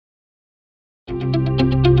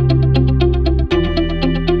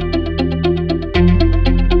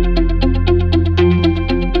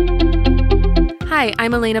Hi,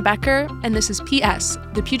 I'm Elena Becker, and this is PS,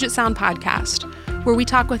 the Puget Sound podcast, where we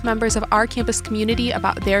talk with members of our campus community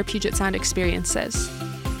about their Puget Sound experiences.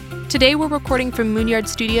 Today we're recording from Moonyard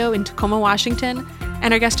Studio in Tacoma, Washington,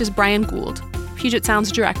 and our guest is Brian Gould, Puget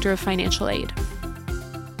Sound's Director of Financial Aid.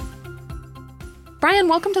 Brian,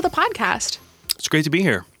 welcome to the podcast. It's great to be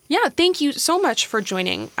here. Yeah, thank you so much for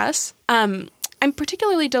joining us. I'm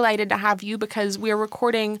particularly delighted to have you because we are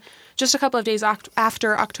recording just a couple of days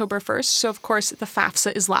after October 1st. So, of course, the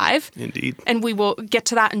FAFSA is live. Indeed. And we will get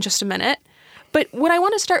to that in just a minute. But what I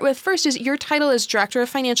want to start with first is your title is Director of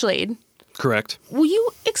Financial Aid. Correct. Will you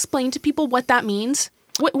explain to people what that means?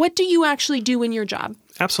 What do you actually do in your job?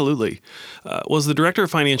 Absolutely. Well, as the Director of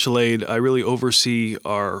Financial Aid, I really oversee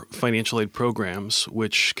our financial aid programs,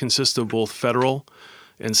 which consist of both federal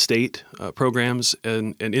and state programs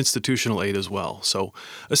and institutional aid as well. So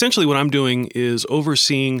essentially what I'm doing is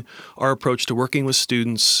overseeing our approach to working with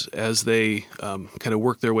students as they kind of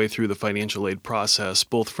work their way through the financial aid process,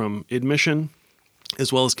 both from admission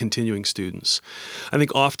as well as continuing students. I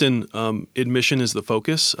think often admission is the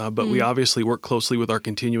focus, but we obviously work closely with our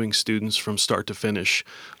continuing students from start to finish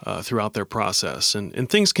throughout their process. And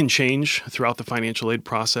things can change throughout the financial aid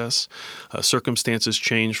process. Circumstances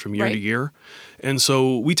change from year to year. And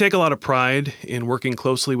so we take a lot of pride in working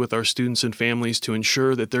closely with our students and families to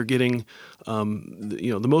ensure that they're getting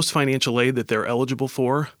the most financial aid that they're eligible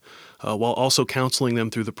for, while also counseling them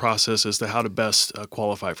through the process as to how to best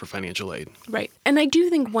qualify for financial aid. Right. And I do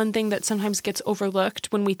think one thing that sometimes gets overlooked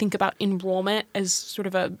when we think about enrollment as sort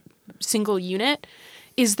of a single unit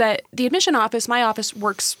is that the admission office, my office,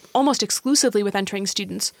 works almost exclusively with entering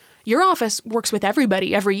students. Your office works with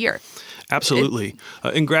everybody every year. Absolutely.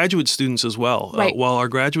 And graduate students as well. Right. While our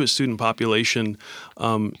graduate student population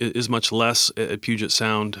is much less at Puget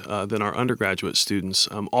Sound than our undergraduate students,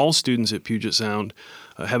 all students at Puget Sound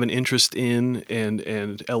have an interest in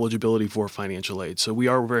and eligibility for financial aid. So we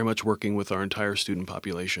are very much working with our entire student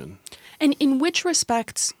population. And in which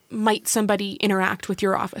respects might somebody interact with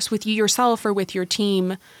your office, with you yourself or with your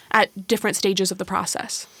team at different stages of the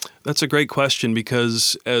process? That's a great question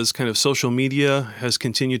because as kind of social media has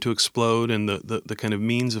continued to explode and the kind of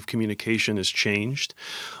means of communication has changed,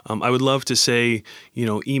 I would love to say,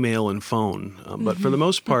 email and phone. But for the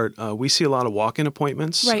most part, we see a lot of walk-in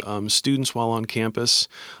appointments. Right. Students while on campus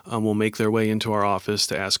will make their way into our office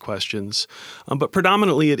to ask questions. But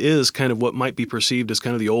predominantly it is kind of what might be perceived as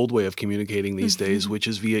kind of the old way of communicating these days, which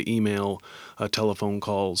is via email, telephone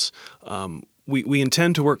calls. We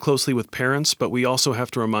intend to work closely with parents, but we also have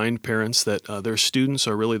to remind parents that their students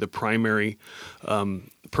are really the primary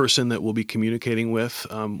person that we'll be communicating with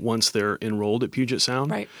once they're enrolled at Puget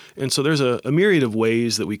Sound. Right. And so there's a myriad of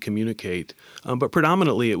ways that we communicate, but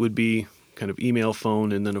predominantly it would be kind of email,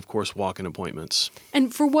 phone, and then, of course, walk-in appointments.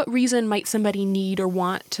 And for what reason might somebody need or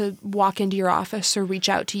want to walk into your office or reach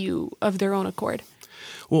out to you of their own accord?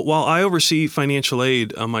 Well, while I oversee financial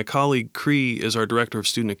aid, my colleague Cree is our Director of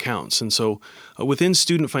Student Accounts. And so within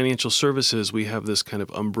Student Financial Services, we have this kind of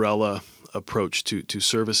umbrella approach to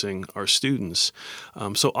servicing our students.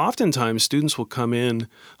 So oftentimes students will come in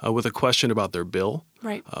with a question about their bill,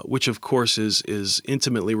 right? Which of course is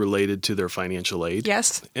intimately related to their financial aid.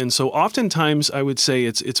 Yes. And so oftentimes I would say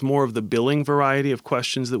it's more of the billing variety of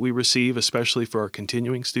questions that we receive, especially for our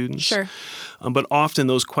continuing students. Sure. But often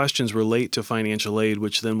those questions relate to financial aid,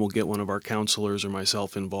 which then will get one of our counselors or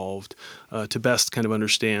myself involved to best kind of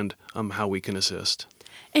understand how we can assist.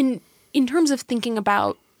 And in terms of thinking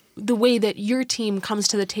about the way that your team comes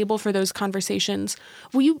to the table for those conversations,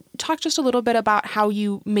 will you talk just a little bit about how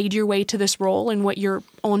you made your way to this role and what your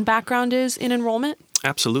own background is in enrollment?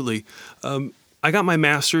 Absolutely. I got my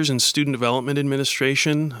master's in student development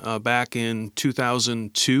administration back in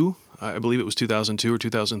 2002. I believe it was 2002 or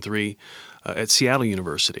 2003 at Seattle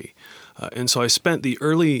University. And so I spent the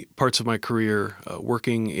early parts of my career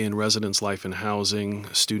working in residence life and housing,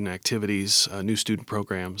 student activities, new student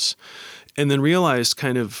programs, and then realized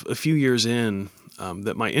kind of a few years in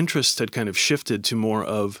that my interests had kind of shifted to more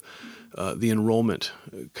of the enrollment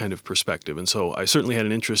kind of perspective. And so I certainly had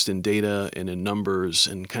an interest in data and in numbers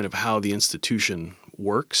and kind of how the institution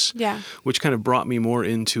works, which kind of brought me more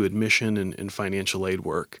into admission and financial aid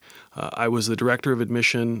work. I was the director of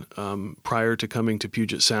admission prior to coming to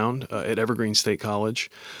Puget Sound at Evergreen State College.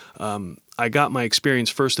 I got my experience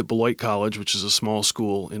first at Beloit College, which is a small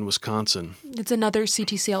school in Wisconsin. It's another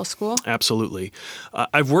CTCL school? Absolutely.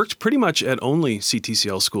 I've worked pretty much at only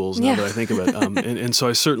CTCL schools now that I think of it. And so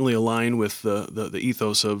I certainly align with the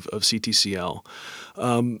ethos of CTCL.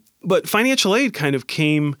 But financial aid kind of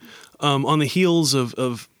came on the heels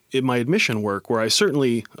of in my admission work, where I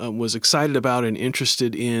certainly was excited about and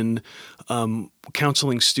interested in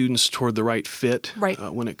counseling students toward the right fit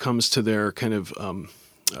when it comes to their kind of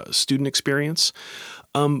student experience.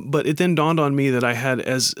 But it then dawned on me that I had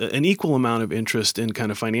as an equal amount of interest in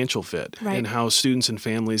kind of financial fit and how students and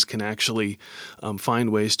families can actually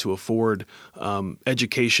find ways to afford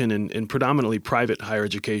education and predominantly private higher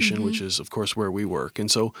education, which is, of course, where we work.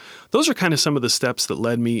 And so those are kind of some of the steps that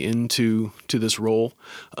led me into this role.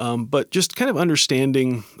 But just kind of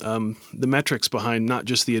understanding the metrics behind not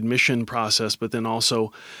just the admission process, but then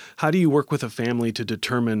also how do you work with a family to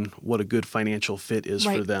determine what a good financial fit is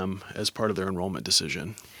for them as part of their enrollment decision.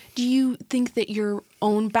 Do you think that your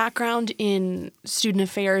own background in student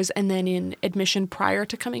affairs and then in admission prior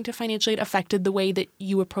to coming to financial aid affected the way that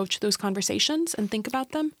you approach those conversations and think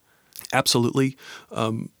about them? Absolutely.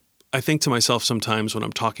 I think to myself sometimes when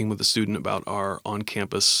I'm talking with a student about our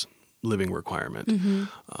on-campus living requirement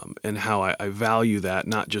and how I value that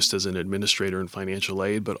not just as an administrator in financial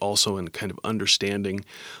aid, but also in kind of understanding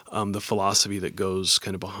the philosophy that goes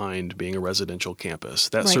kind of behind being a residential campus.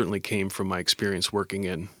 That certainly came from my experience working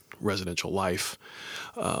in residential life.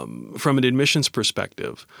 From an admissions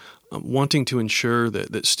perspective, wanting to ensure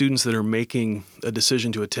that students that are making a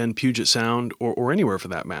decision to attend Puget Sound or anywhere for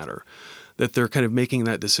that matter, that they're kind of making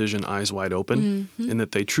that decision eyes wide open and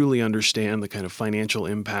that they truly understand the kind of financial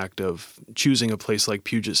impact of choosing a place like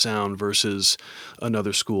Puget Sound versus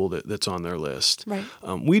another school that's on their list.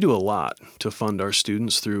 We do a lot to fund our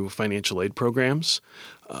students through financial aid programs,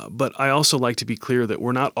 but I also like to be clear that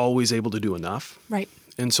we're not always able to do enough.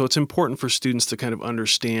 And so it's important for students to kind of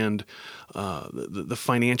understand the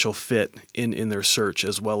financial fit in their search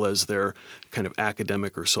as well as their kind of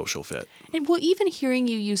academic or social fit. And well, even hearing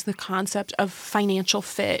you use the concept of financial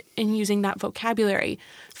fit and using that vocabulary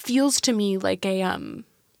feels to me like a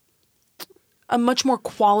much more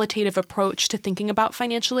qualitative approach to thinking about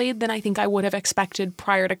financial aid than I think I would have expected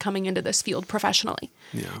prior to coming into this field professionally.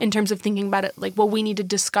 In terms of thinking about it like, well, we need to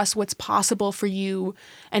discuss what's possible for you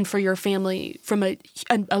and for your family from a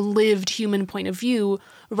lived human point of view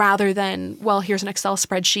rather than, well, here's an Excel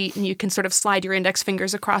spreadsheet and you can sort of slide your index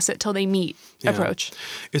fingers across it till they meet approach.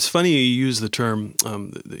 It's funny you use the term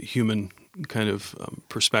the human kind of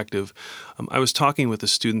perspective. I was talking with a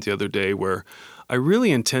student the other day where I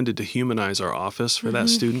really intended to humanize our office for that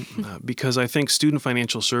student because I think student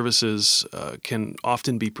financial services can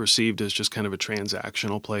often be perceived as just kind of a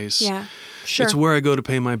transactional place. It's where I go to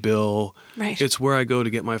pay my bill. It's where I go to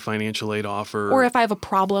get my financial aid offer. Or if I have a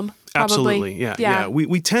problem. Probably. Absolutely.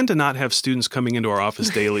 We tend to not have students coming into our office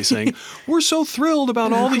daily saying, we're so thrilled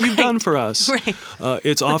about all that you've done for us.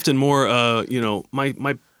 It's often more,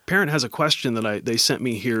 my parent has a question that they sent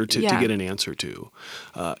me here to get an answer to.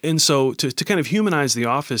 And so to kind of humanize the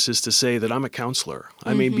office is to say that I'm a counselor.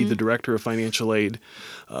 I may be the director of financial aid,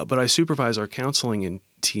 but I supervise our counseling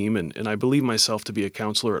team, and I believe myself to be a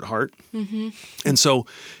counselor at heart. And so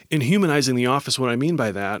in humanizing the office, what I mean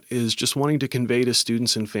by that is just wanting to convey to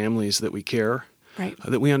students and families that we care,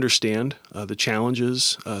 that we understand the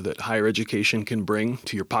challenges that higher education can bring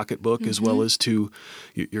to your pocketbook as well as to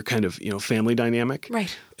your kind of family dynamic.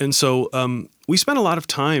 And so we spent a lot of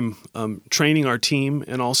time training our team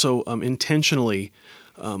and also intentionally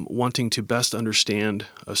wanting to best understand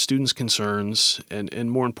students' concerns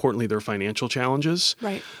and more importantly their financial challenges,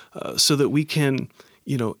 so that we can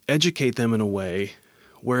educate them in a way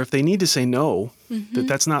where if they need to say no,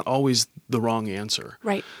 that's not always the wrong answer.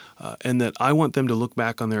 And that I want them to look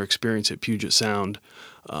back on their experience at Puget Sound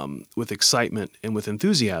with excitement and with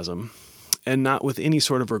enthusiasm and not with any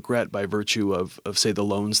sort of regret by virtue of say, the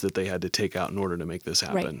loans that they had to take out in order to make this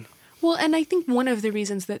happen. Well, and I think one of the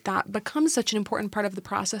reasons that becomes such an important part of the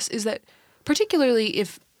process is that particularly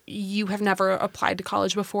if you have never applied to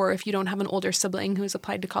college before, if you don't have an older sibling who has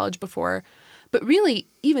applied to college before, but really,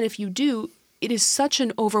 even if you do, it is such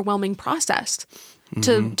an overwhelming process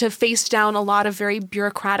to face down a lot of very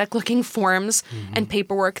bureaucratic-looking forms and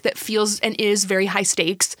paperwork that feels and is very high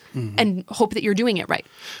stakes and hope that you're doing it right.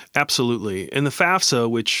 Absolutely. And the FAFSA,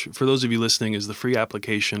 which for those of you listening is the free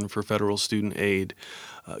application for federal student aid,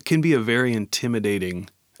 can be a very intimidating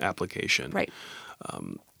application.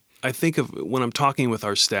 I think of when I'm talking with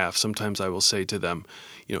our staff, sometimes I will say to them,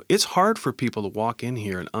 it's hard for people to walk in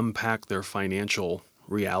here and unpack their financial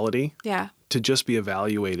reality to just be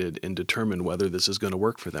evaluated and determine whether this is going to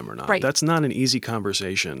work for them or not. That's not an easy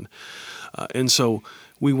conversation. And so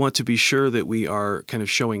we want to be sure that we are kind of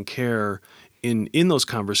showing care in those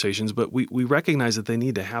conversations, but we recognize that they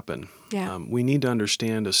need to happen. Yeah. We need to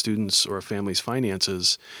understand a student's or a family's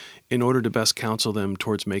finances in order to best counsel them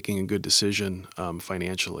towards making a good decision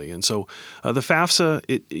financially. And so the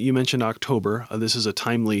FAFSA, you mentioned October. This is a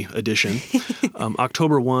timely addition.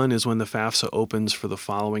 October 1 is when the FAFSA opens for the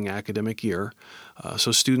following academic year.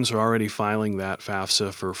 So students are already filing that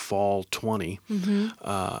FAFSA for fall 20.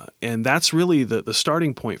 And that's really the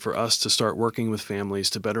starting point for us to start working with families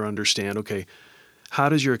to better understand, okay, how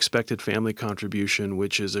does your expected family contribution,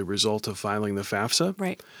 which is a result of filing the FAFSA,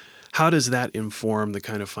 Right. how does that inform the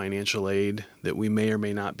kind of financial aid that we may or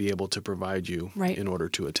may not be able to provide you Right. in order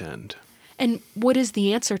to attend? And what is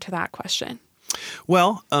the answer to that question?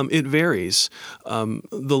 Well, it varies.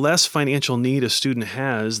 The less financial need a student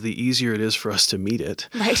has, the easier it is for us to meet it.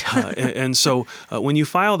 Right. And so when you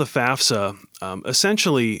file the FAFSA,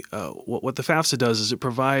 essentially what the FAFSA does is it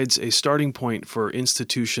provides a starting point for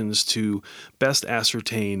institutions to best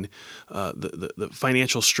ascertain the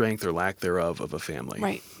financial strength or lack thereof of a family.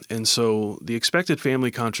 Right. And so the expected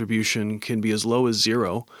family contribution can be as low as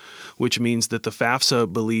zero, which means that the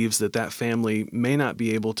FAFSA believes that that family may not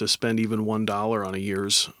be able to spend even $1 on a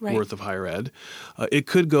year's Right. worth of higher ed. It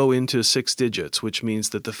could go into 6 digits, which means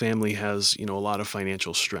that the family has, a lot of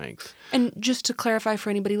financial strength. And just to clarify for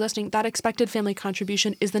anybody listening, that expected family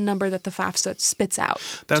contribution is the number that the FAFSA spits out.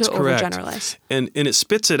 That's to correct. Overgeneralize. And it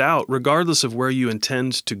spits it out regardless of where you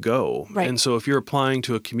intend to go. Right. And so if you're applying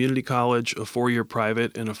to a community college, a 4-year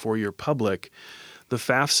private, and a 4-year public, the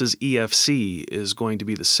FAFSA's EFC is going to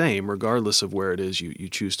be the same regardless of where it is you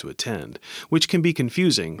choose to attend, which can be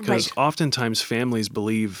confusing because Right. oftentimes families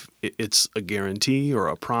believe it's a guarantee or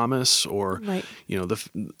a promise or, Right.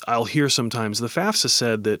 I'll hear sometimes the FAFSA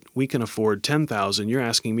said that we can afford $10,000. You're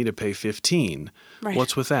asking me to pay $15,000. Right.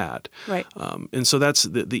 What's with that? Right. And so that's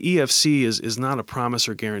the EFC is not a promise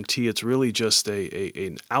or guarantee. It's really just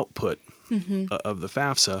an output of the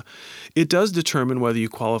FAFSA. It does determine whether you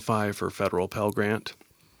qualify for a federal Pell Grant.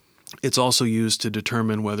 It's also used to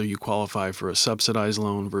determine whether you qualify for a subsidized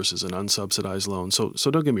loan versus an unsubsidized loan. So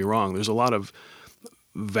don't get me wrong. There's a lot of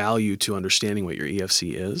value to understanding what your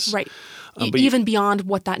EFC is. Right. But Even beyond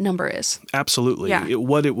what that number is. Absolutely. Yeah.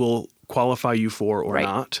 What it will qualify you for or Right.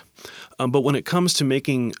 not. But when it comes to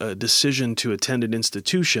making a decision to attend an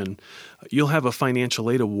institution, you'll have a financial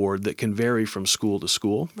aid award that can vary from school to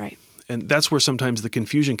school. Right. And that's where sometimes the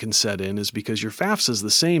confusion can set in, is because your FAFSA is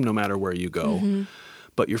the same no matter where you go.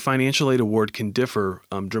 But your financial aid award can differ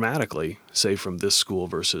dramatically, say, from this school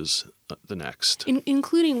versus the next.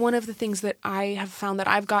 Including one of the things that I have found that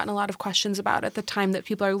I've gotten a lot of questions about at the time that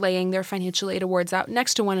people are laying their financial aid awards out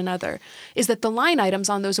next to one another is that the line items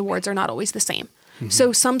on those awards are not always the same.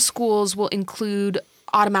 So some schools will include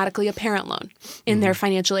automatically a parent loan in their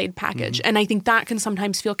financial aid package. And I think that can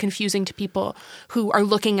sometimes feel confusing to people who are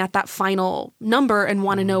looking at that final number and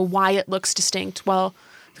want to know why it looks distinct. Well,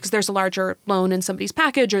 because there's a larger loan in somebody's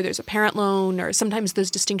package or there's a parent loan, or sometimes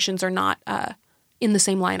those distinctions are not in the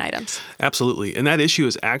same line items. Absolutely. And that issue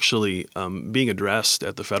is actually being addressed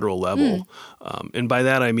at the federal level. And by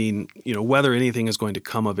that, I mean, whether anything is going to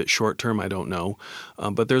come of it short term, I don't know.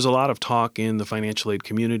 But there's a lot of talk in the financial aid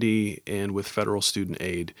community and with federal student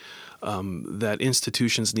aid that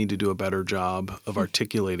institutions need to do a better job of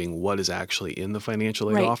articulating what is actually in the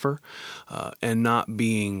financial aid Right. offer and not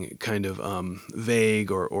being kind of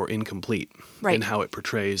vague or incomplete Right. in how it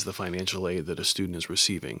portrays the financial aid that a student is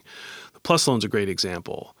receiving. The PLUS loan is a great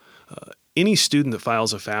example. Any student that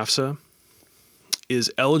files a FAFSA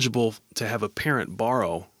is eligible to have a parent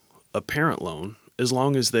borrow a parent loan as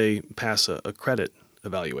long as they pass a credit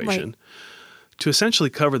evaluation. Right. To essentially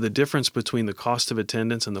cover the difference between the cost of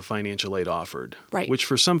attendance and the financial aid offered, Right. which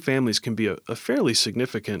for some families can be a fairly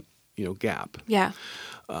significant gap. Yeah.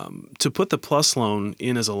 To put the PLUS loan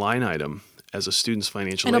in as a line item as a student's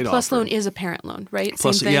financial And aid a PLUS offer, loan is a parent loan, right?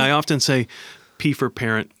 plus, Same thing. yeah, I often say P for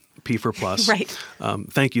parent, P for plus. Right.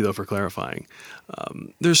 Thank you, though, for clarifying.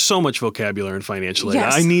 There's so much vocabulary in financial aid.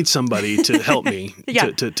 Yes. I need somebody to help me Yeah.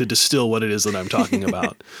 to distill what it is that I'm talking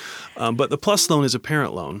about. But the PLUS loan is a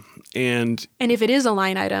parent loan. And And if it is a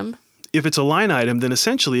line item, if it's a line item, then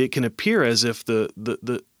essentially it can appear as if the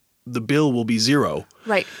bill will be zero,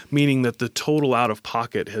 right, meaning that the total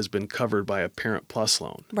out-of-pocket has been covered by a parent PLUS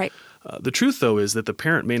loan. right, The truth, though, is that the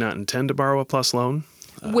parent may not intend to borrow a PLUS loan.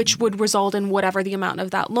 which would result in whatever the amount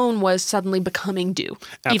of that loan was suddenly becoming due, even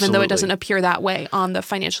though Absolutely. it doesn't appear that way on the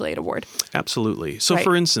financial aid award. Absolutely. So, Right.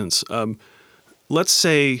 for instance, let's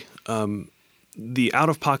say the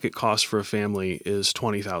out-of-pocket cost for a family is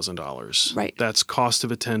 $20,000. Right. That's cost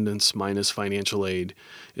of attendance minus financial aid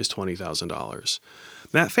is $20,000.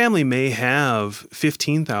 That family may have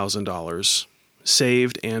 $15,000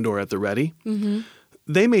 saved and or at the ready.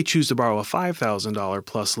 They may choose to borrow a $5,000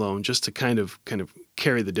 plus loan just to kind of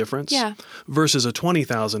carry the difference versus a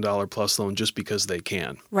 $20,000 plus loan just because they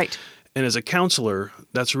can. Right. And as a counselor,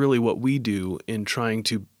 that's really what we do in trying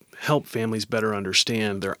to help families better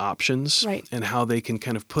understand their options and how they can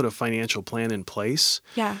kind of put a financial plan in place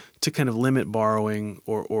to kind of limit borrowing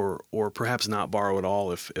or perhaps not borrow at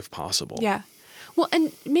all if possible. Yeah. Well,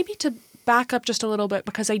 and maybe to back up just a little bit,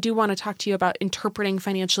 because I do want to talk to you about interpreting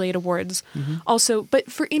financial aid awards also.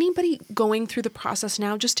 But for anybody going through the process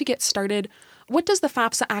now, just to get started, what does the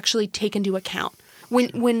FAFSA actually take into account?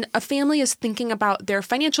 When a family is thinking about their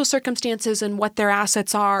financial circumstances and what their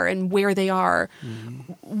assets are and where they are,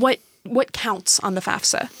 what counts on the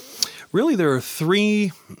FAFSA? Really, there are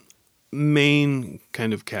three main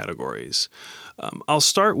kind of categories. I'll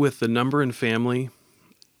start with the number in family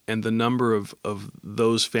and the number of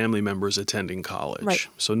those family members attending college. Right.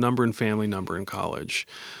 So number in family, number in college.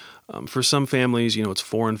 For some families, it's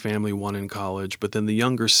 4 in family, 1 in college, but then the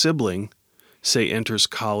younger sibling, say, enters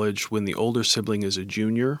college when the older sibling is a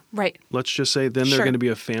junior, let's just say, then they're going to be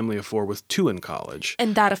a family of 4 with 2 in college.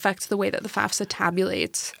 And that affects the way that the FAFSA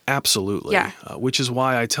tabulates. Absolutely. Yeah. Which is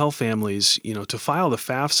why I tell families, to file the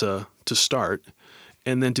FAFSA to start,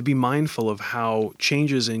 and then to be mindful of how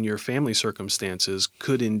changes in your family circumstances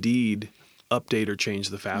could indeed update or change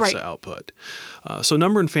the FAFSA output. So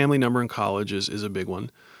number in family, number in college is a big one.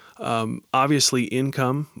 Obviously,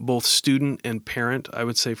 income, both student and parent. I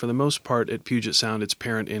would say for the most part at Puget Sound, it's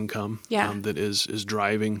parent income that is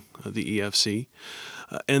driving the EFC.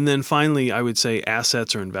 And then finally, I would say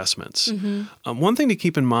assets or investments. One thing to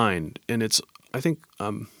keep in mind, and it's, I think,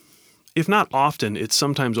 if not often, it's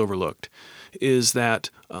sometimes overlooked, is that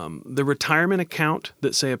the retirement account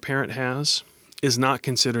that, say, a parent has is not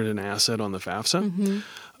considered an asset on the FAFSA.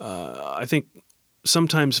 I think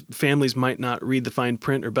sometimes families might not read the fine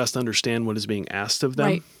print or best understand what is being asked of them.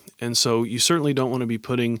 Right. And so you certainly don't want to be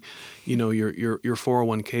putting, your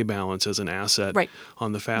 401k balance as an asset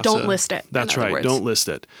on the FAFSA. Don't list it. That's right. Don't list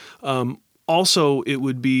it. Also, it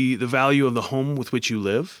would be the value of the home with which you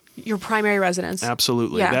live. Your primary residence.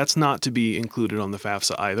 Absolutely. Yeah. That's not to be included on the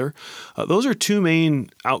FAFSA either. Those are two main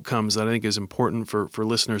outcomes that I think is important for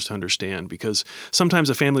listeners to understand, because sometimes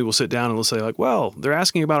a family will sit down and they'll say, like, well, they're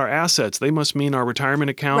asking about our assets. They must mean our retirement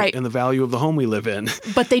account and the value of the home we live in.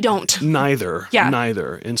 But they don't. Neither.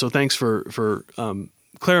 Neither. And so thanks for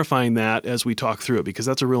clarifying that as we talk through it, because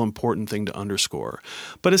that's a real important thing to underscore.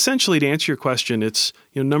 But essentially, to answer your question, it's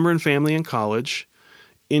number in family and college,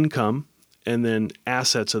 income, and then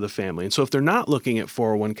assets of the family. And so if they're not looking at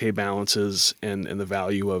 401k balances and the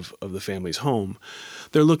value of the family's home,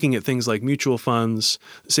 they're looking at things like mutual funds,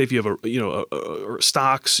 say if you have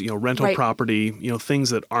stocks, rental property,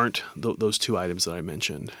 things that aren't those two items that I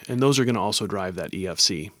mentioned. And those are going to also drive that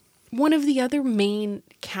EFC. One of the other main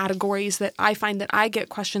categories that I find that I get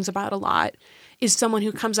questions about a lot is someone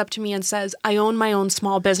who comes up to me and says, I own my own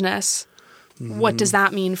small business. What does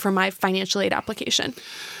that mean for my financial aid application?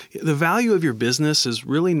 The value of your business is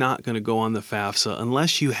really not going to go on the FAFSA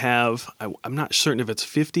unless you have, I'm not certain if it's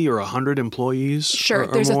 50 or 100 employees. Sure,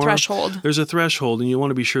 or there's more. A threshold. There's a threshold, and you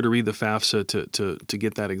want to be sure to read the FAFSA to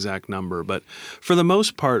get that exact number. But for the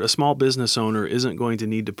most part, a small business owner isn't going to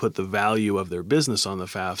need to put the value of their business on the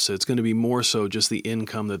FAFSA. It's going to be more so just the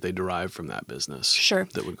income that they derive from that business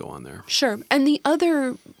that would go on there. Sure. And the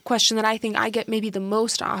other question that I think I get maybe the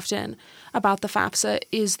most often about the FAFSA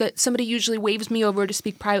is that somebody usually waves me over to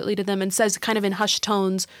speak privately to them and says kind of in hushed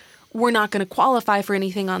tones, we're not going to qualify for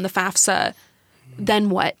anything on the FAFSA. Then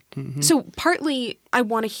what? So partly I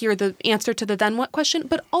want to hear the answer to the then what question,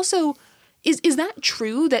 but also is that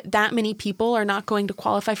true that many people are not going to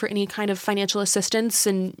qualify for any kind of financial assistance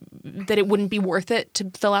and that it wouldn't be worth it to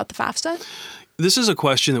fill out the FAFSA? This is a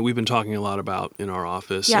question that we've been talking a lot about in our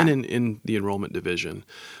office and in the enrollment division,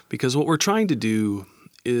 because what we're trying to do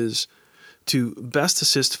is to best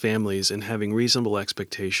assist families in having reasonable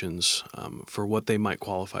expectations for what they might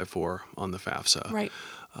qualify for on the FAFSA. Right.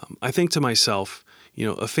 I think to myself,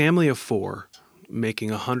 a family of 4 making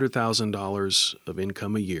 $100,000 of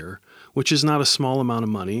income a year, which is not a small amount of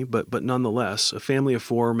money, but nonetheless, a family of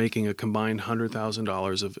 4 making a combined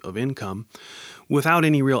 $100,000 of income without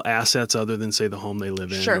any real assets other than, say, the home they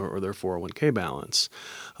live in or their 401k balance.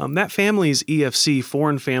 That family's EFC, 4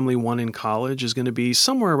 in family, 1 in college, is going to be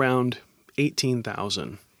somewhere around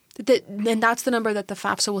 $18,000. And that's the number that the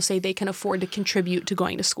FAFSA will say they can afford to contribute to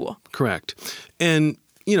going to school. Correct. And,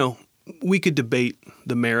 we could debate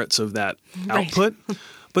the merits of that output,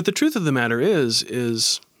 but the truth of the matter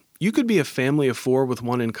is you could be a family of 4 with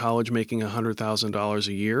 1 in college making $100,000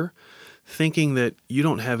 a year, thinking that you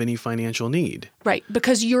don't have any financial need. Right,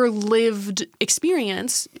 because your lived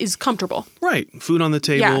experience is comfortable. Right. Food on the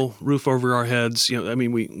table, roof over our heads.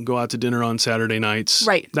 We go out to dinner on Saturday nights.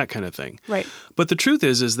 Right. That kind of thing. Right. But the truth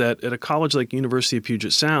is that at a college like University of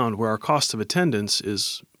Puget Sound, where our cost of attendance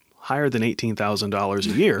is higher than $18,000 a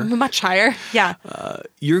year. Much higher. Yeah.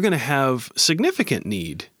 You're going to have significant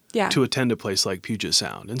need to attend a place like Puget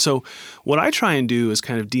Sound. And so what I try and do is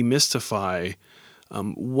kind of demystify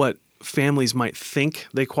what families might think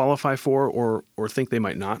they qualify for or think they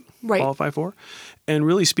might not qualify for, and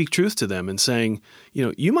really speak truth to them and saying,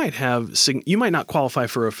 you might not qualify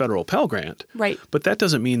for a federal Pell Grant, right? But that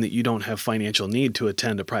doesn't mean that you don't have financial need to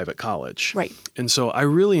attend a private college. Right. And so I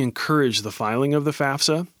really encourage the filing of the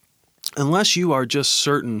FAFSA, unless you are just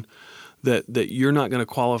certain that you're not going to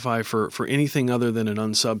qualify for anything other than an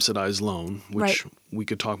unsubsidized loan, which we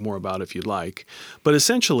could talk more about if you'd like. But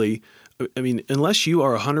essentially, unless you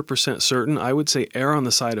are 100% certain, I would say err on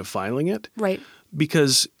the side of filing it. Right.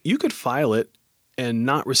 Because you could file it and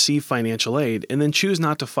not receive financial aid and then choose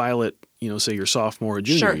not to file it, say your sophomore or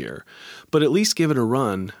junior year. But at least give it a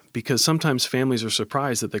run, because sometimes families are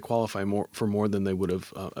surprised that they qualify for more than they would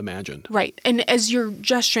have imagined. Right. And as you're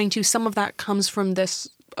gesturing to, some of that comes from this,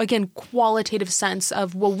 again, qualitative sense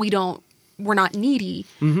of, we're not needy,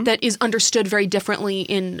 that is understood very differently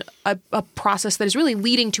in a process that is really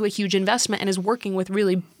leading to a huge investment and is working with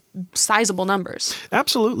really sizable numbers.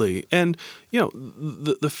 Absolutely. And,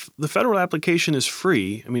 the federal application is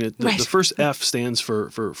free. The first F stands for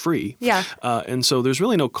free. Yeah. And so there's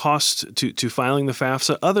really no cost to filing the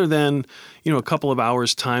FAFSA other than, a couple of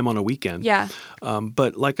hours time on a weekend. Yeah.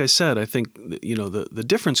 But like I said, I think, the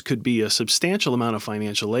difference could be a substantial amount of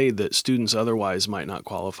financial aid that students otherwise might not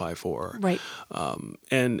qualify for. Right.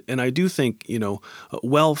 And I do think,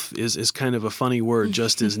 wealth is kind of a funny word,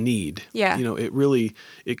 just as need. Yeah.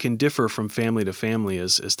 It can differ from family to family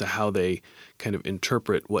as to how they kind of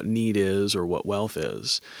interpret what need is or what wealth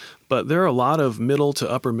is. But there are a lot of middle to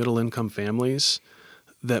upper middle income families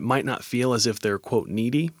that might not feel as if they're, quote,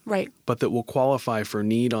 needy, right, but that will qualify for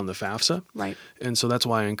need on the FAFSA. Right. And so that's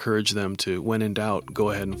why I encourage them to, when in doubt, go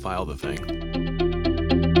ahead and file the thing.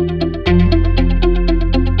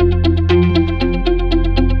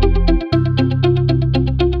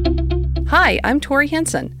 Hi, I'm Tori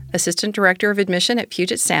Henson, Assistant Director of Admission at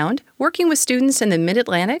Puget Sound, working with students in the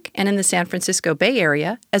Mid-Atlantic and in the San Francisco Bay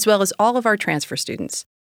Area, as well as all of our transfer students.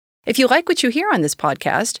 If you like what you hear on this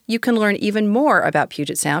podcast, you can learn even more about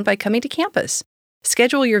Puget Sound by coming to campus.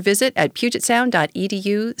 Schedule your visit at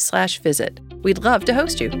pugetsound.edu/visit. We'd love to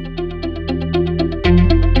host you.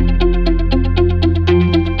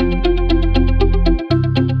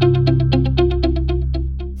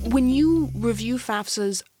 When you review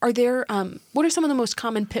FAFSAs, are there what are some of the most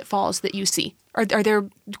common pitfalls that you see? Are there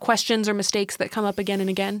questions or mistakes that come up again and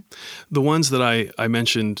again? The ones that I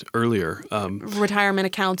mentioned earlier. Retirement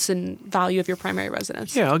accounts and value of your primary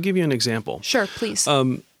residence. Yeah, I'll give you an example. Sure, please.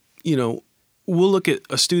 We'll look at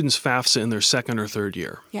a student's FAFSA in their second or third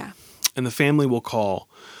year. Yeah. And the family will call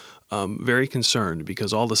very concerned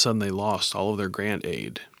because all of a sudden they lost all of their grant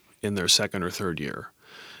aid in their second or third year,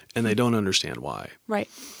 and they don't understand why. Right.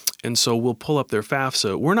 And so we'll pull up their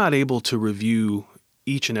FAFSA. We're not able to review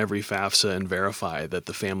each and every FAFSA and verify that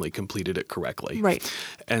the family completed it correctly. Right.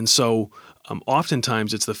 And so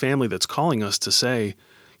oftentimes it's the family that's calling us to say,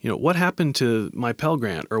 what happened to my Pell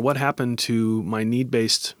Grant or what happened to my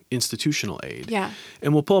need-based institutional aid? Yeah.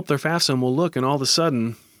 And we'll pull up their FAFSA and we'll look, and all of a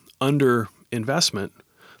sudden, under investment,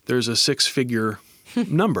 there's a six-figure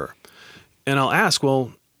number. And I'll ask,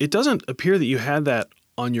 well, it doesn't appear that you had that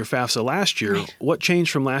on your FAFSA last year. Right. What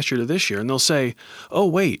changed from last year to this year? And they'll say, oh,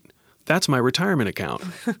 wait, that's my retirement account.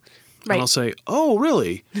 Right. And I'll say, oh,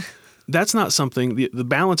 really? That's not something, the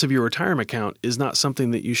balance of your retirement account is not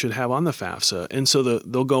something that you should have on the FAFSA. And so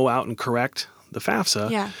they'll go out and correct the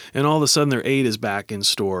FAFSA. Yeah. And all of a sudden their aid is back in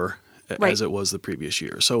store as it was the previous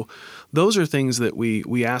year. So those are things that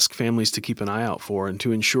we ask families to keep an eye out for and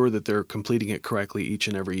to ensure that they're completing it correctly each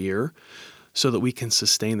and every year so that we can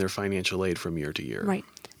sustain their financial aid from year to year. Right.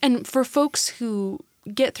 And for folks who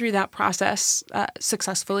get through that process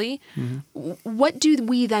successfully, what do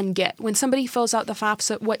we then get? When somebody fills out the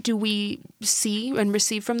FAFSA, what do we see and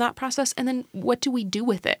receive from that process? And then what do we do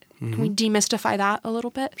with it? Can we demystify that a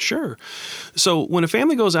little bit? Sure. So when a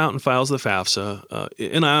family goes out and files the FAFSA,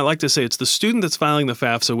 and I like to say it's the student that's filing the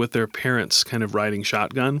FAFSA with their parents kind of riding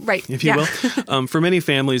shotgun, right, if you will. For many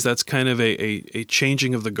families, that's kind of a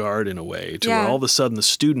changing of the guard in a way to where all of a sudden the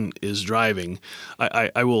student is driving.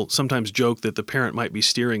 I will sometimes joke that the parent might be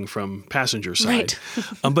steering from passenger side.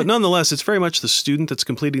 Right. But nonetheless, it's very much the student that's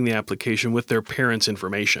completing the application with their parents'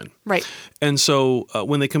 information. Right. And so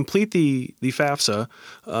when they complete the FAFSA,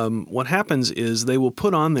 what happens is they will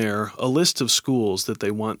put on there a list of schools that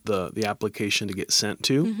they want the application to get sent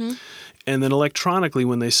to. And then electronically,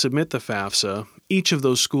 when they submit the FAFSA, each of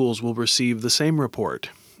those schools will receive the same report.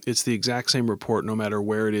 It's the exact same report no matter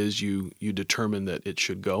where it is you determine that it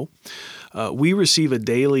should go. We receive a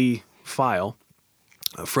daily file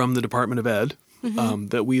from the Department of Ed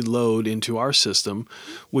that we load into our system,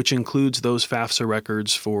 which includes those FAFSA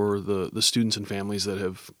records for the students and families that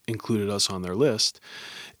have included us on their list.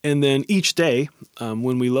 And then each day,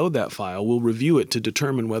 when we load that file, we'll review it to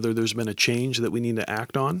determine whether there's been a change that we need to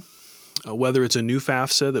act on, whether it's a new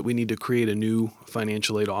FAFSA that we need to create a new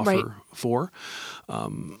financial aid offer for. Those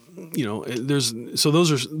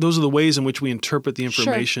are the ways in which we interpret the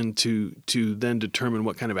information to then determine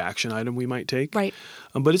what kind of action item we might take. Right.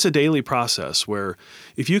 But it's a daily process where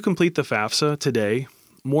if you complete the FAFSA today,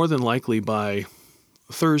 more than likely by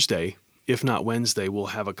Thursday, if not Wednesday, we'll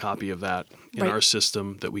have a copy of that in our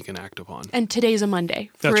system that we can act upon. And today's a Monday.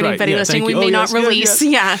 For That's anybody listening, we may not release.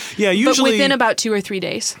 Yeah, usually. But within about 2 or 3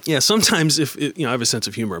 days. Yeah, sometimes I have a sense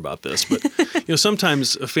of humor about this, but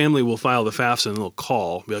sometimes a family will file the FAFSA and they'll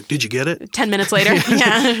call, be like, "Did you get it?" 10 minutes later.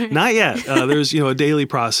 Yeah. Not yet. There's a daily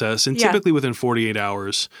process, and typically within 48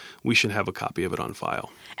 hours, we should have a copy of it on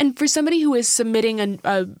file. And for somebody who is submitting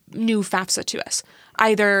a new FAFSA to us,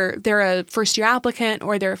 either they're a first-year applicant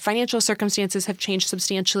or their financial circumstances have changed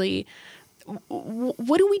substantially,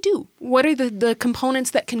 what do we do? What are the components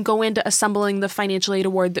that can go into assembling the financial aid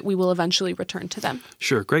award that we will eventually return to them?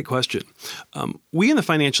 Sure. Great question. We in the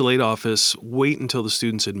financial aid office wait until the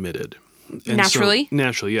student's admitted. And naturally?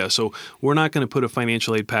 Naturally, yeah. So we're not going to put a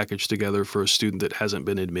financial aid package together for a student that hasn't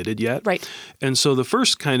been admitted yet. Right. And so the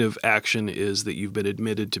first kind of action is that you've been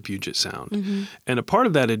admitted to Puget Sound. And a part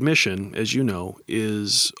of that admission, as you know,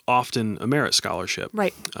 is often a merit scholarship.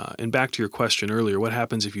 Right. And back to your question earlier, what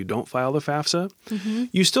happens if you don't file the FAFSA?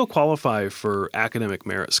 You still qualify for academic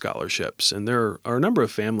merit scholarships. And there are a number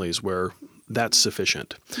of families where that's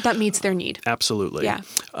sufficient. That meets their need. Absolutely. Yeah.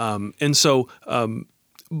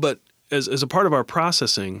 But as a part of our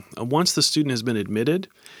processing, once the student has been admitted,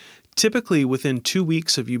 typically within 2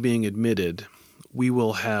 weeks of you being admitted, we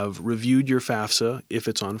will have reviewed your FAFSA if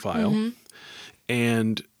it's on file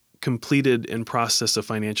and completed and processed a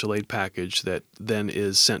financial aid package that then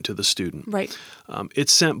is sent to the student. Right.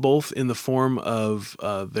 It's sent both in the form of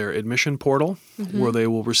their admission portal, where they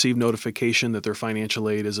will receive notification that their financial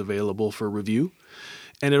aid is available for review.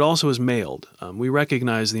 And it also is mailed. We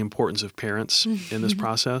recognize the importance of parents in this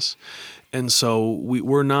process. And so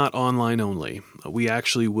we're not online only. We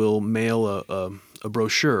actually will mail a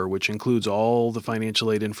brochure, which includes all the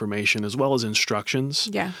financial aid information as well as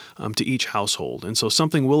instructions to each household. And so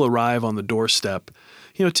something will arrive on the doorstep,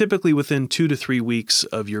 typically within 2 to 3 weeks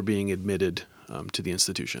of your being admitted to the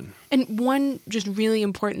institution. And one just really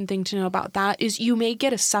important thing to know about that is you may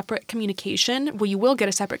get a separate communication, you will get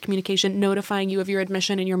a separate communication notifying you of your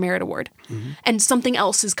admission and your merit award. And something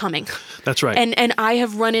else is coming. That's right. And I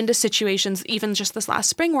have run into situations, even just this last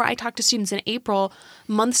spring, where I talked to students in April,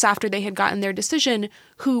 months after they had gotten their decision,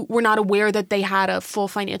 who were not aware that they had a full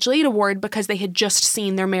financial aid award because they had just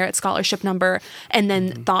seen their merit scholarship number and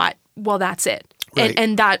then thought, well, that's it. Right.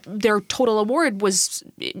 And that their total award was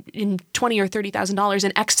in $20,000 or $30,000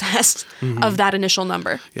 in excess of that initial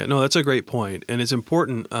number. Yeah, no, that's a great point. And it's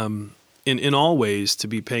important in all ways to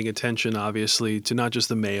be paying attention, obviously, to not just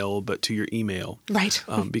the mail, but to your email. Right.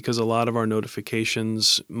 Because a lot of our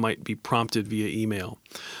notifications might be prompted via email.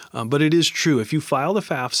 But it is true. If you file the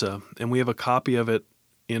FAFSA and we have a copy of it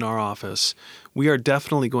in our office, we are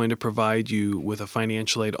definitely going to provide you with a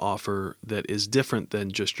financial aid offer that is different than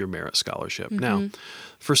just your merit scholarship. Now,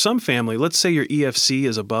 for some family, let's say your EFC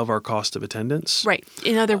is above our cost of attendance. Right.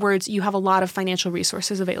 In other words, you have a lot of financial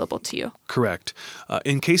resources available to you. Correct.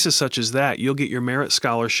 In cases such as that, you'll get your merit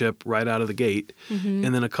scholarship right out of the gate.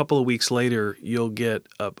 And then a couple of weeks later, you'll get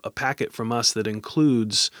a packet from us that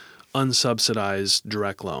includes unsubsidized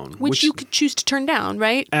direct loan. Which you could choose to turn down,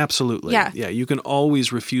 right? Absolutely. Yeah. You can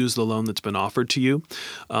always refuse the loan that's been offered to you.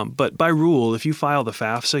 But by rule, if you file the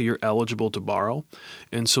FAFSA, you're eligible to borrow.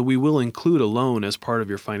 And so we will include a loan as part of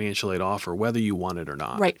your financial aid offer, whether you want it or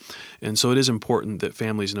not. Right. And so it is important that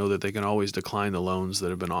families know that they can always decline the loans that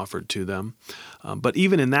have been offered to them. But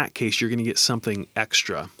even in that case, you're going to get something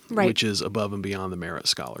extra, Right. which is above and beyond the merit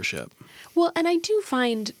scholarship. Well, and I do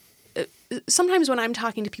find sometimes when I'm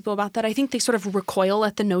talking to people about that, I think they sort of recoil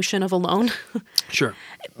at the notion of a loan. Sure.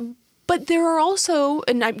 But there are also,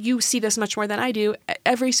 and you see this much more than I do,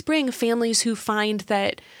 every spring, families who find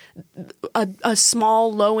that a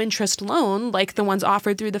small low-interest loan, like the ones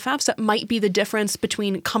offered through the FAFSA, might be the difference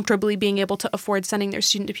between comfortably being able to afford sending their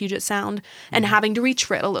student to Puget Sound and having to reach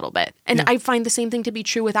for it a little bit. And I find the same thing to be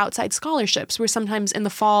true with outside scholarships, where sometimes in the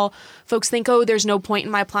fall, folks think, oh, there's no point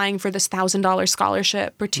in my applying for this $1,000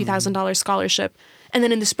 scholarship or $2,000 scholarship. And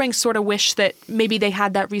then in the spring sort of wish that maybe they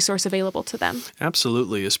had that resource available to them.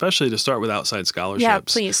 Absolutely, especially to start with outside scholarships. Yeah,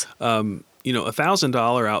 please.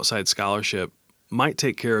 $1,000 outside scholarship might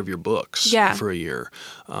take care of your books for a year,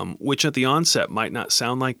 which at the onset might not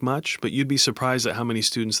sound like much, but you'd be surprised at how many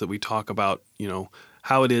students that we talk about,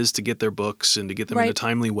 how it is to get their books and to get them in a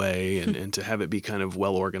timely way and to have it be kind of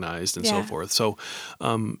well organized and so forth. So,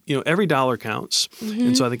 every dollar counts.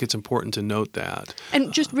 And so I think it's important to note that.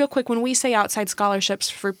 And just real quick, when we say outside scholarships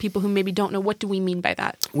for people who maybe don't know, what do we mean by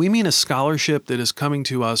that? We mean a scholarship that is coming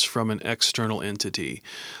to us from an external entity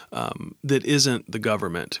that isn't the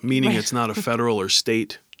government, meaning it's not a federal or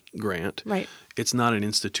state grant. Right. It's not an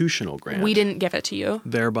institutional grant. We didn't give it to you.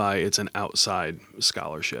 Thereby, it's an outside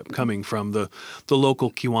scholarship coming from the local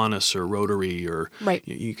Kiwanis or Rotary or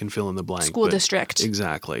you can fill in the blank. School district.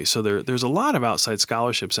 Exactly. So there's a lot of outside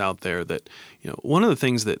scholarships out there that, one of the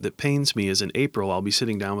things that pains me is in April, I'll be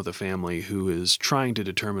sitting down with a family who is trying to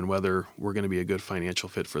determine whether we're going to be a good financial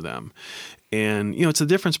fit for them. And it's the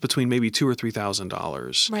difference between maybe $2,000 or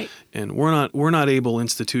 $3,000. Right. And we're not able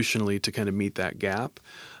institutionally to kind of meet that gap.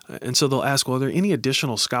 And so they'll ask, well, are there any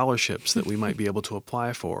additional scholarships that we might be able to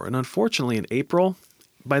apply for? And unfortunately, in April,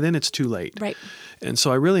 by then it's too late. Right. And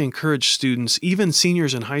so I really encourage students, even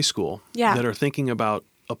seniors in high school that are thinking about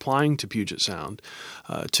applying to Puget Sound,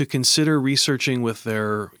 to consider researching with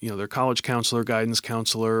their college counselor, guidance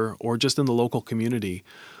counselor, or just in the local community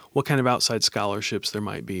what kind of outside scholarships there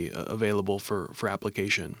might be available for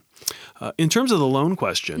application. In terms of the loan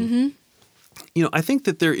question, I think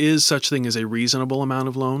that there is such thing as a reasonable amount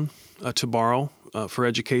of loan to borrow for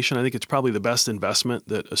education. I think it's probably the best investment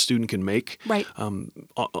that a student can make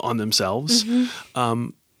on themselves.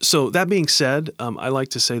 So that being said, I like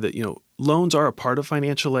to say that, loans are a part of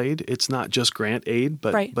financial aid. It's not just grant aid,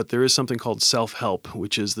 but there is something called self-help,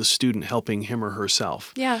 which is the student helping him or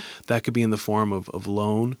herself. Yeah. That could be in the form of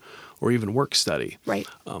loan or even work study. Right.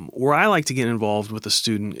 Where I like to get involved with a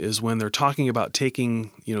student is when they're talking about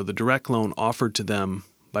taking, the direct loan offered to them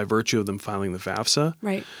by virtue of them filing the FAFSA.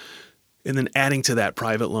 Right. And then adding to that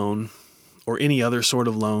private loan or any other sort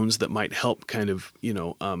of loans that might help kind of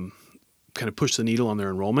push the needle on their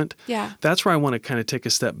enrollment. Yeah. That's where I want to kind of take a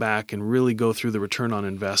step back and really go through the return on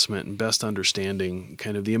investment and best understanding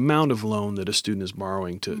kind of the amount of loan that a student is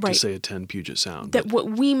borrowing to say, attend Puget Sound. That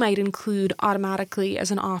what we might include automatically as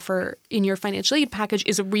an offer in your financial aid package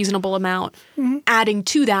is a reasonable amount. Adding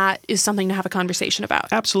to that is something to have a conversation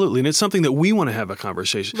about. Absolutely. And it's something that we want to have a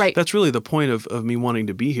conversation. Right. That's really the point of me wanting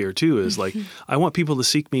to be here, too, is like, I want people to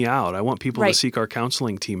seek me out. I want people to seek our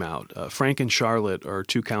counseling team out. Frank and Charlotte are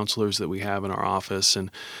two counselors that we have in our office,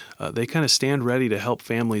 and they kind of stand ready to help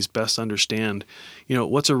families best understand,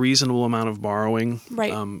 what's a reasonable amount of borrowing,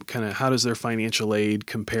 kind of how does their financial aid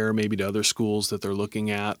compare maybe to other schools that they're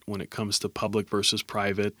looking at when it comes to public versus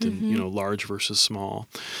private and, large versus small.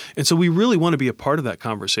 And so we really want to be a part of that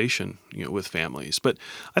conversation, with families. But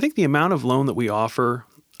I think the amount of loan that we offer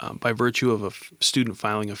by virtue of a student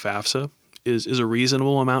filing a FAFSA is a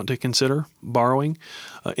reasonable amount to consider borrowing.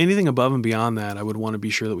 Anything above and beyond that, I would want to be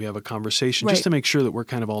sure that we have a conversation just to make sure that we're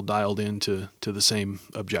kind of all dialed into the same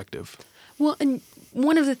objective. Well, and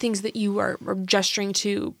one of the things that you are gesturing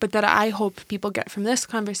to, but that I hope people get from this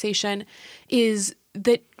conversation, is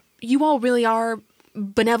that you all really are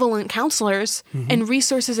benevolent counselors and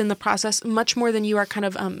resources in the process, much more than you are kind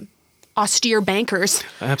of austere bankers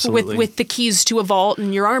with the keys to a vault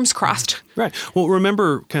and your arms crossed. Right. Well,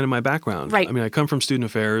 remember kind of my background. Right. I mean, I come from student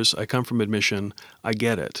affairs. I come from admission. I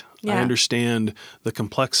get it. Yeah. I understand the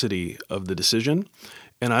complexity of the decision,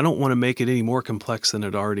 and I don't want to make it any more complex than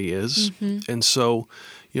it already is. And so,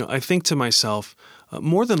 I think to myself,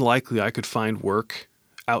 more than likely I could find work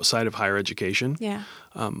outside of higher education. Yeah.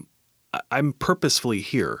 I'm purposefully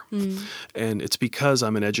here. And it's because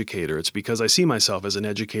I'm an educator. It's because I see myself as an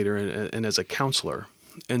educator and as a counselor.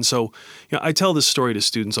 And so, I tell this story to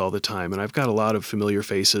students all the time, and I've got a lot of familiar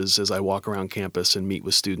faces as I walk around campus and meet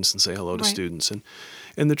with students and say hello to students.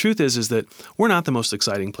 And the truth is that we're not the most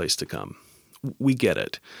exciting place to come. We get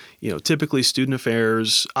it. Typically student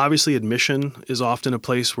affairs, obviously admission is often a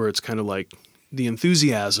place where it's kind of like the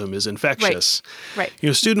enthusiasm is infectious. Right.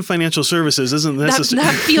 Student financial services isn't necessarily...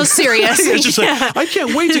 That feels serious. It's just like, I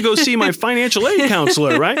can't wait to go see my financial aid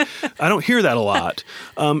counselor, right? I don't hear that a lot.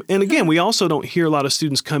 And again, we also don't hear a lot of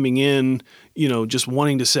students coming in, just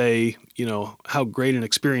wanting to say, how great an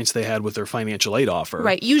experience they had with their financial aid offer.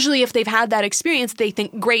 Right. Usually if they've had that experience, they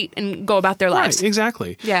think great and go about their lives. Right,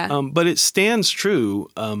 exactly. Yeah. But it stands true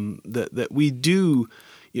that we do...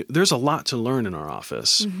 There's a lot to learn in our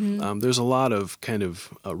office. There's a lot of kind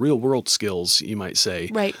of real-world skills, you might say,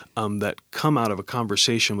 that come out of a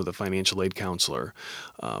conversation with a financial aid counselor.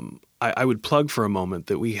 I would plug for a moment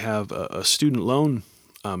that we have a student loan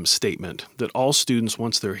statement that all students,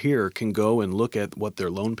 once they're here, can go and look at what their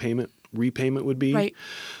loan repayment would be. Right.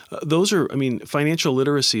 Financial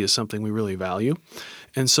literacy is something we really value.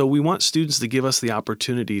 And so we want students to give us the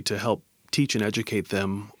opportunity to help teach and educate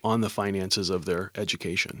them on the finances of their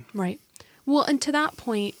education. Right. Well, and to that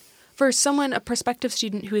point, for a prospective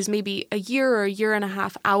student who is maybe a year or a year and a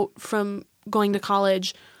half out from going to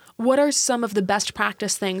college, what are some of the best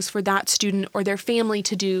practice things for that student or their family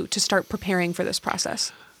to do to start preparing for this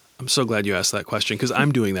process? I'm so glad you asked that question because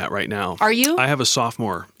I'm doing that right now. Are you? I have a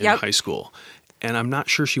sophomore in high school. And I'm not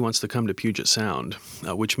sure she wants to come to Puget Sound,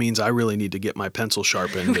 which means I really need to get my pencil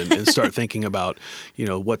sharpened and start thinking about,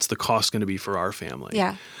 what's the cost going to be for our family.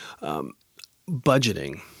 Yeah.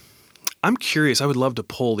 Budgeting. I'm curious. I would love to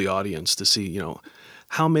poll the audience to see,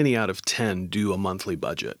 how many out of 10 do a monthly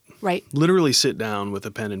budget. Right. Literally sit down with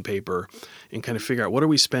a pen and paper and kind of figure out what are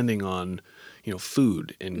we spending on,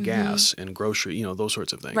 food and gas and grocery, those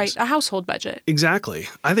sorts of things. Right. A household budget. Exactly.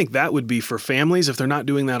 I think that would be for families, if they're not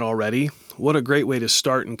doing that already, what a great way to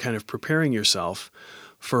start in kind of preparing yourself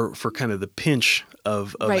for kind of the pinch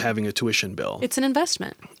of having a tuition bill. It's an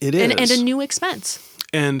investment. It is. And a new expense.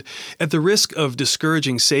 And at the risk of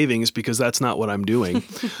discouraging savings, because that's not what I'm doing,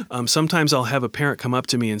 sometimes I'll have a parent come up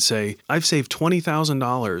to me and say, I've saved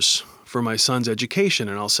 $20,000 for my son's education.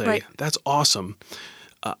 And I'll say, that's awesome.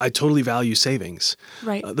 I totally value savings.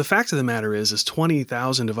 Right. The fact of the matter is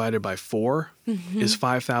 20,000 divided by 4 is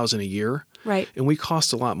 5,000 a year. Right. And we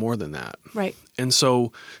cost a lot more than that. Right. And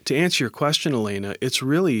so to answer your question, Elena, it's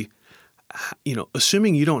really,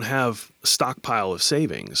 assuming you don't have a stockpile of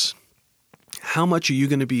savings, how much are you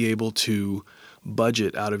going to be able to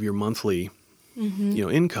budget out of your monthly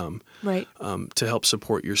income to help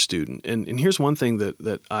support your student? And here's one thing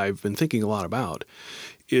that I've been thinking a lot about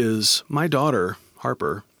is my daughter,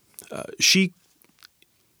 Harper, she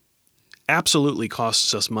absolutely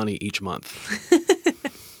costs us money each month.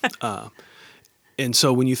 And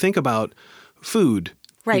so when you think about food,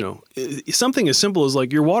 something as simple as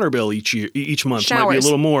like your water bill each month Showers. might be a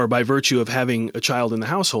little more by virtue of having a child in the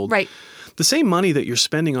household. Right. The same money that you're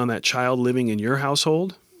spending on that child living in your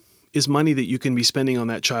household is money that you can be spending on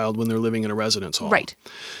that child when they're living in a residence hall. Right.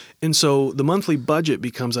 And so the monthly budget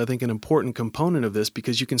becomes, I think, an important component of this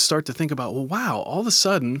because you can start to think about, well, wow, all of a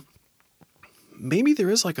sudden, maybe there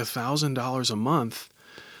is like $1,000 a month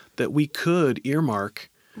that we could earmark,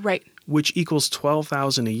 which equals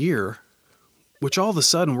 $12,000 a year, which all of a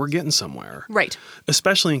sudden we're getting somewhere. Right.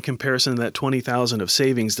 Especially in comparison to that $20,000 of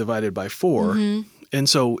savings divided by 4. And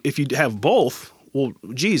so if you have both, well,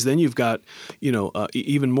 geez, then you've got,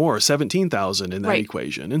 even more, $17,000 in that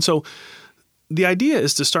equation. And so the idea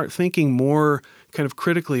is to start thinking more kind of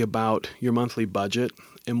critically about your monthly budget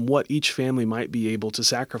and what each family might be able to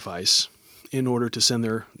sacrifice in order to send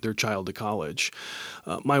their child to college.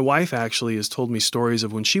 My wife actually has told me stories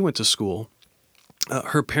of when she went to school.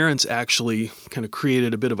 Her parents actually kind of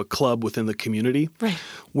created a bit of a club within the community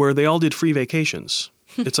where they all did free vacations.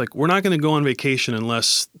 It's like, we're not going to go on vacation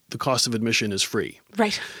unless the cost of admission is free.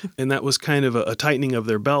 Right. And that was kind of a tightening of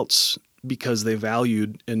their belts because they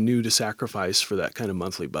valued and knew to sacrifice for that kind of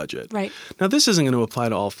monthly budget. Right. Now, this isn't going to apply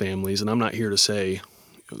to all families, and I'm not here to say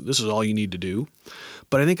this is all you need to do,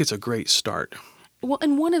 but I think it's a great start. Well,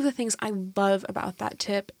 and one of the things I love about that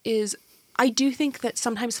tip is I do think that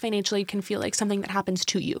sometimes financial aid can feel like something that happens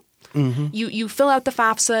to you. You fill out the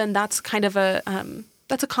FAFSA, and that's kind of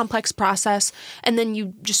that's a complex process. And then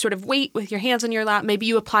you just sort of wait with your hands on your lap. Maybe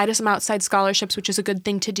you apply to some outside scholarships, which is a good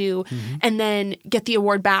thing to do, and then get the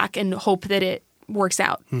award back and hope that it works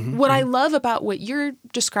out. What I love about what you're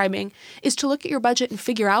describing is to look at your budget and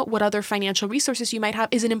figure out what other financial resources you might have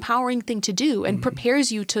is an empowering thing to do and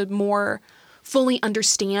prepares you to more fully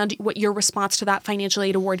understand what your response to that financial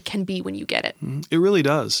aid award can be when you get it. It really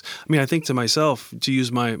does. I mean, I think to myself, to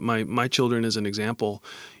use my children as an example,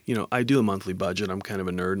 I do a monthly budget. I'm kind of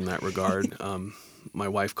a nerd in that regard. My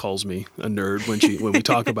wife calls me a nerd when we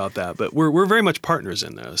talk about that, but we're very much partners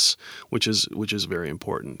in this, which is very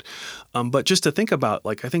important. But just to think about,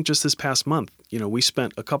 I think just this past month, we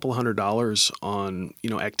spent a couple $100 on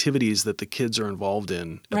activities that the kids are involved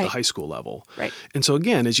in at the high school level. Right. And so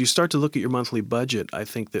again, as you start to look at your monthly budget, I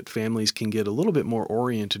think that families can get a little bit more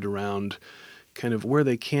oriented around kind of where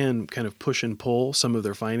they can kind of push and pull some of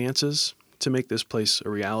their finances to make this place a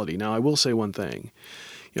reality. Now, I will say one thing.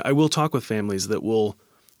 I will talk with families that will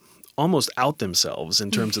almost out themselves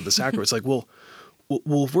in terms of the sacrifice. Well,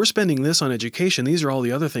 if we're spending this on education, these are all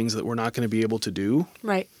the other things that we're not going to be able to do.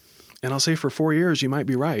 Right. And I'll say for 4 years, you might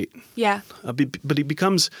be right. Yeah. But it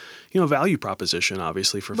becomes, a value proposition,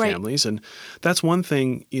 obviously, for families. And that's one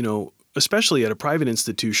thing, especially at a private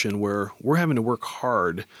institution where we're having to work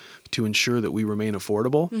hard to ensure that we remain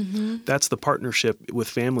affordable. That's the partnership with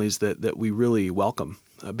families that we really welcome.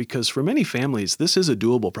 Because for many families, this is a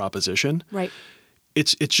doable proposition. Right.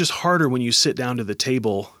 It's just harder when you sit down to the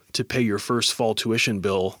table to pay your first fall tuition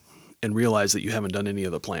bill and realize that you haven't done any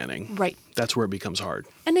of the planning. Right. That's where it becomes hard.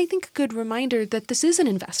 And I think a good reminder that this is an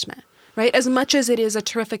investment, right? As much as it is a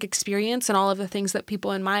terrific experience and all of the things that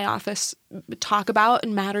people in my office talk about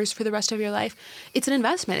and matters for the rest of your life, it's an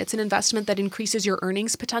investment. It's an investment that increases your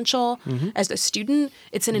earnings potential as a student.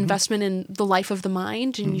 It's an investment in the life of the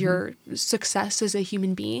mind and your success as a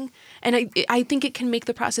human being. And I think it can make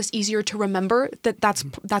the process easier to remember that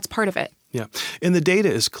that's part of it. Yeah. And the data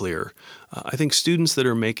is clear. I think students that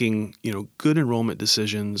are making, good enrollment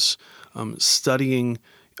decisions, studying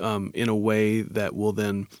in a way that will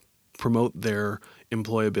then promote their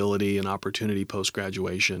employability and opportunity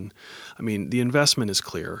post-graduation. I mean, the investment is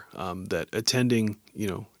clear that attending,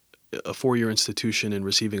 a four-year institution and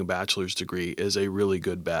receiving a bachelor's degree is a really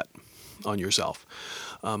good bet on yourself.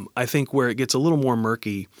 I think where it gets a little more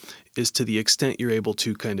murky is to the extent you're able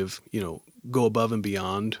to kind of, go above and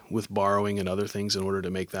beyond with borrowing and other things in order to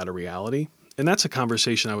make that a reality. And that's a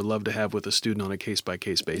conversation I would love to have with a student on a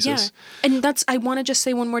case-by-case basis. Yeah. And I want to just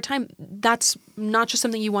say one more time, that's not just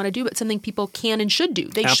something you want to do, but something people can and should do.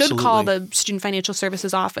 They should call the Student Financial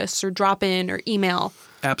Services office or drop in or email.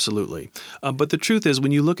 Absolutely. But the truth is,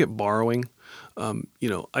 when you look at borrowing,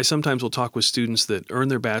 I sometimes will talk with students that earn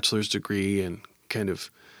their bachelor's degree and kind of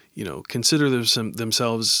consider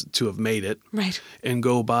themselves to have made it, right, and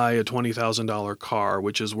go buy a $20,000 car,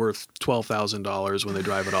 which is worth $12,000 when they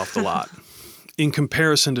drive it off the lot, in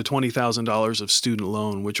comparison to $20,000 of student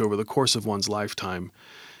loan, which over the course of one's lifetime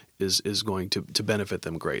is going to benefit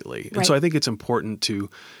them greatly. And so I think it's important to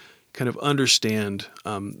kind of understand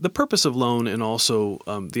the purpose of loan and also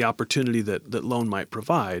the opportunity that loan might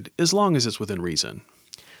provide, as long as it's within reason.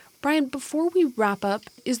 Brian, before we wrap up,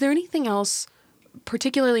 is there anything else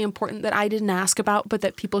particularly important that I didn't ask about, but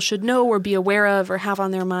that people should know or be aware of or have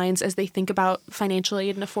on their minds as they think about financial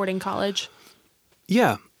aid and affording college?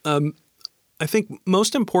 Yeah. I think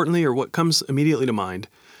most importantly, or what comes immediately to mind,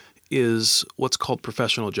 is what's called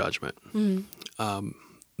professional judgment.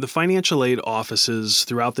 The financial aid offices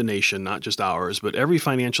throughout the nation, not just ours, but every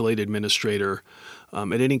financial aid administrator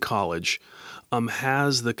at any college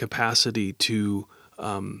has the capacity to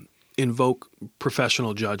invoke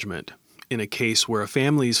professional judgment in a case where a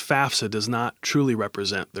family's FAFSA does not truly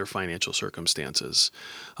represent their financial circumstances.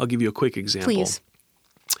 I'll give you a quick example. Please.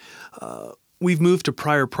 We've moved to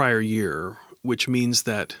prior year, which means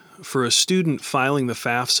that for a student filing the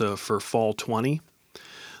FAFSA for fall 20,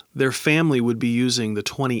 their family would be using the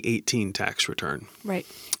 2018 tax return. Right.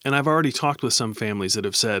 And I've already talked with some families that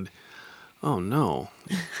have said, oh no,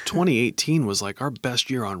 2018 was like our best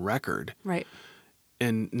year on record. Right.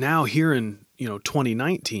 And now here in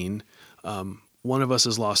 2019, one of us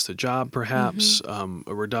has lost a job, perhaps, a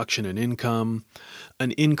reduction in income,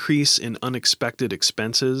 an increase in unexpected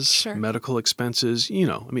expenses, medical expenses.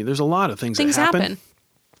 There's a lot of things that happen.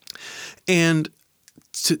 And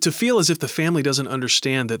to feel as if the family doesn't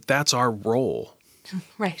understand that that's our role.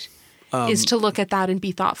 Right. Is to look at that and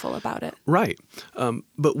be thoughtful about it. Right.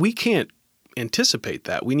 But we can't anticipate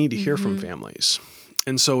that. We need to hear from families.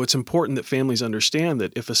 And so it's important that families understand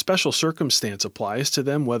that if a special circumstance applies to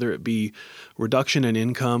them, whether it be reduction in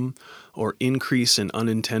income or increase in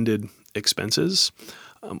unintended expenses,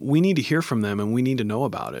 we need to hear from them and we need to know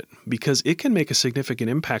about it because it can make a significant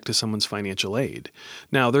impact to someone's financial aid.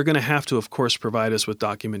 Now, they're going to have to, of course, provide us with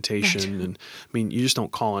documentation. And I mean, you just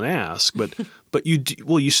don't call and ask, but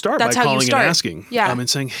you start That's by how you calling start. and asking and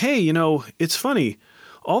saying, hey, it's funny.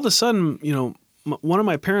 All of a sudden, one of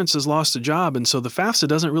my parents has lost a job, and so the FAFSA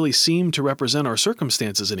doesn't really seem to represent our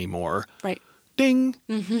circumstances anymore. Right. Ding.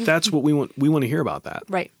 That's what we want. We want to hear about that.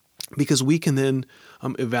 Right. Because we can then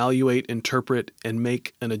evaluate, interpret, and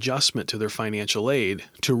make an adjustment to their financial aid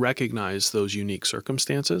to recognize those unique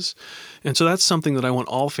circumstances. And so that's something that I want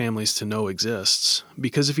all families to know exists.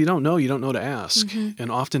 Because if you don't know, you don't know to ask. And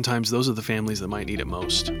oftentimes those are the families that might need it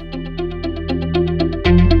most.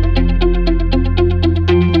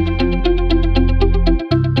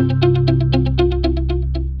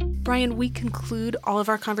 Brian, we conclude all of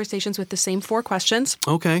our conversations with the same 4 questions.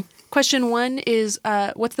 Okay. Question 1 is,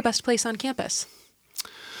 what's the best place on campus?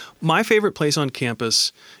 My favorite place on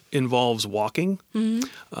campus involves walking.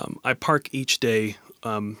 I park each day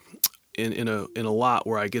in a lot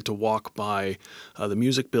where I get to walk by the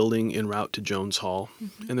music building en route to Jones Hall.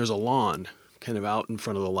 And there's a lawn kind of out in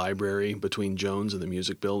front of the library between Jones and the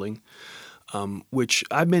music building, which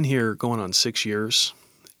I've been here going on 6 years.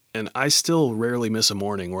 And I still rarely miss a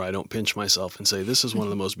morning where I don't pinch myself and say, this is one of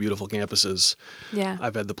the most beautiful campuses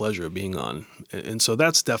I've had the pleasure of being on. And so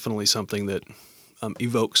that's definitely something that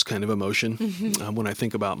evokes kind of emotion when I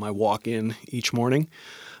think about my walk-in each morning.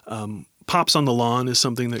 Pops on the Lawn is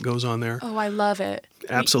something that goes on there. Oh, I love it.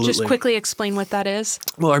 Absolutely. Just quickly explain what that is.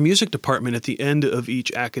 Well, our music department at the end of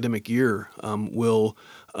each academic year will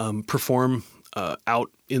perform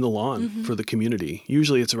out in the lawn for the community.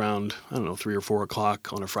 Usually it's around, 3 or 4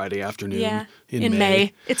 o'clock on a Friday afternoon in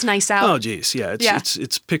May. It's nice out. Oh, geez. Yeah.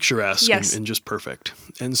 It's picturesque and just perfect.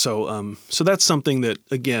 And so so that's something that,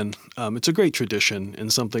 again, it's a great tradition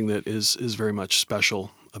and something that is very much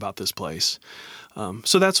special about this place.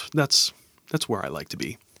 So that's where I like to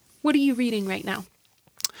be. What are you reading right now?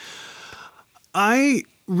 I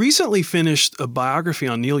recently finished a biography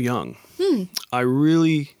on Neil Young. I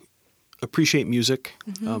really appreciate music.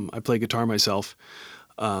 I play guitar myself.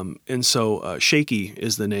 And so Shaky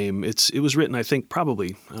is the name. It was written, I think,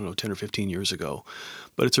 probably, 10 or 15 years ago.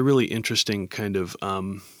 But it's a really interesting kind of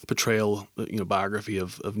portrayal, biography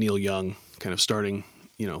of Neil Young, kind of starting,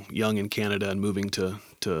 young in Canada and moving to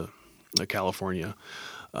California.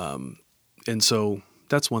 And so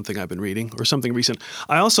that's one thing I've been reading, or something recent.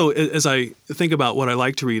 I also, as I think about what I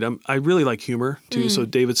like to read, I really like humor, too. So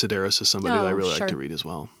David Sedaris is somebody that I really like to read as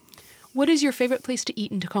well. What is your favorite place to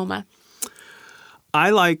eat in Tacoma? I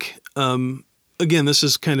like, again, this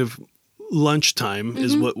is kind of lunchtime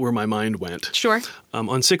is where my mind went. Sure. On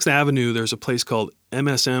 6th Avenue, there's a place called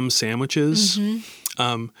MSM Sandwiches.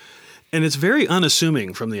 And it's very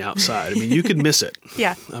unassuming from the outside. I mean, you could miss it.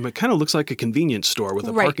 Yeah. It kind of looks like a convenience store with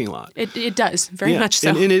a parking lot. It does, very much so.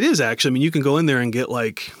 And it is actually. I mean, you can go in there and get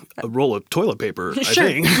like a roll of toilet paper, I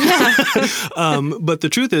think. Yeah. But the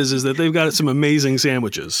truth is that they've got some amazing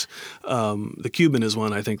sandwiches. The Cuban is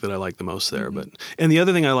one I think that I like the most there. And the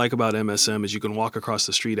other thing I like about MSM is you can walk across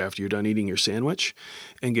the street after you're done eating your sandwich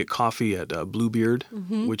and get coffee at Bluebeard,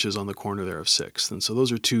 which is on the corner there of 6th. And so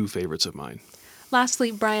those are 2 favorites of mine.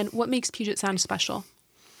 Lastly, Brian, what makes Puget Sound special?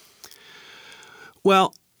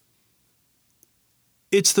 Well,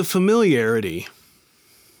 it's the familiarity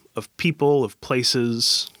of people, of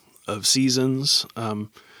places, of seasons.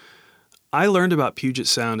 I learned about Puget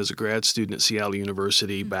Sound as a grad student at Seattle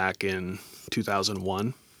University back in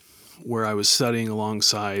 2001, where I was studying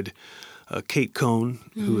alongside Kate Cohn,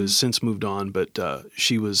 who has since moved on, but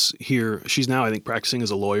she was here. She's now, I think, practicing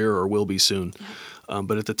as a lawyer or will be soon.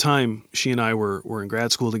 But at the time, she and I were in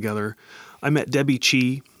grad school together. I met Debbie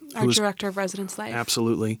Chi, Our Director of Residence Life.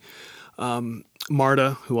 Absolutely.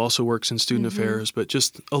 Marta, who also works in student affairs, but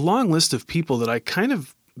just a long list of people that I kind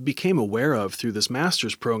of became aware of through this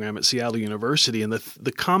master's program at Seattle University. And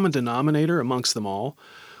the common denominator amongst them all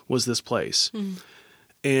was this place.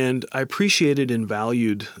 And I appreciated and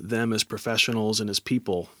valued them as professionals and as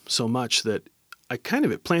people so much that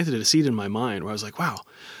it planted a seed in my mind where I was like, wow,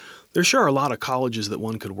 there sure are a lot of colleges that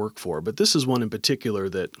one could work for, but this is one in particular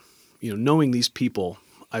that, knowing these people,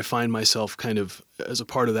 I find myself kind of as a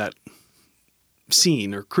part of that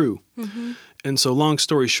scene or crew. And so long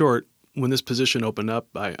story short, when this position opened up,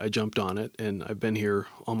 I jumped on it, and I've been here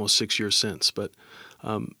almost 6 years since. But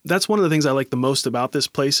that's one of the things I like the most about this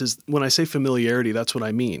place is when I say familiarity, that's what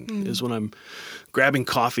I mean, is when I'm grabbing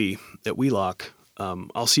coffee at Wheelock,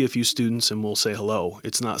 I'll see a few students and we'll say hello.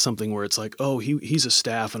 It's not something where it's like, oh, he's a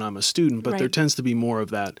staff and I'm a student, but there tends to be more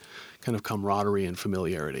of that kind of camaraderie and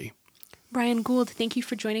familiarity. Brian Gould, thank you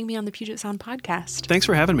for joining me on the Puget Sound podcast. Thanks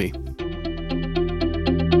for having me.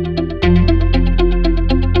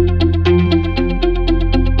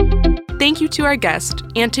 Thank you to our guest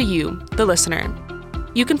and to you, the listener.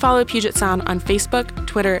 You can follow Puget Sound on Facebook,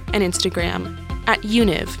 Twitter, and Instagram at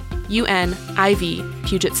UNIV, U-N-I-V,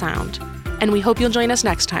 Puget Sound. And we hope you'll join us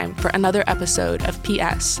next time for another episode of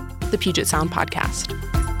PS, the Puget Sound podcast.